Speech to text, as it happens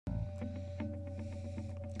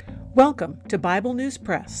Welcome to Bible News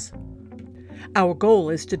Press. Our goal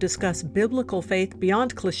is to discuss biblical faith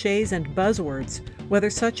beyond cliches and buzzwords, whether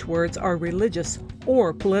such words are religious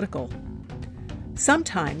or political.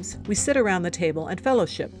 Sometimes we sit around the table and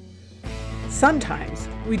fellowship. Sometimes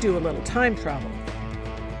we do a little time travel.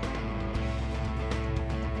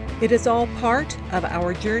 It is all part of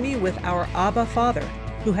our journey with our Abba Father,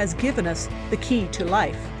 who has given us the key to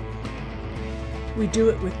life. We do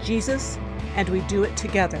it with Jesus, and we do it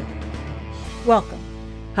together. Welcome.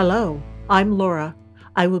 Hello, I'm Laura.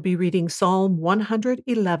 I will be reading Psalm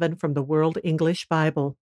 111 from the World English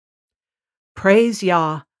Bible. Praise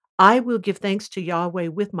Yah! I will give thanks to Yahweh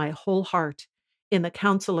with my whole heart, in the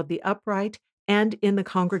council of the upright and in the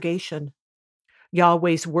congregation.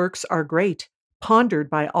 Yahweh's works are great,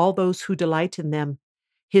 pondered by all those who delight in them.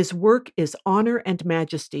 His work is honor and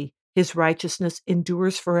majesty. His righteousness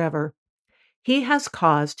endures forever. He has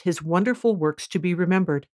caused his wonderful works to be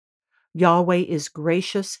remembered. Yahweh is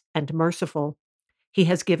gracious and merciful. He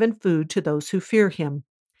has given food to those who fear him.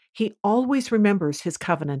 He always remembers his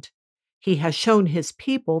covenant. He has shown his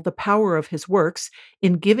people the power of his works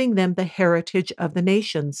in giving them the heritage of the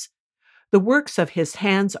nations. The works of his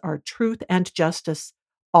hands are truth and justice.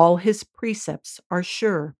 All his precepts are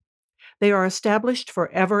sure. They are established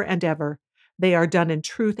forever and ever. They are done in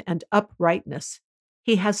truth and uprightness.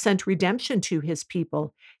 He has sent redemption to his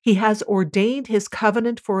people. He has ordained his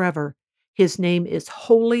covenant forever. His name is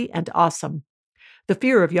holy and awesome. The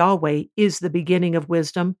fear of Yahweh is the beginning of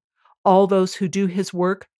wisdom. All those who do his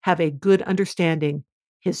work have a good understanding.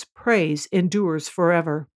 His praise endures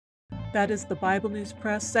forever. That is the Bible News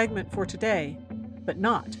Press segment for today, but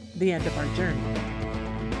not the end of our journey.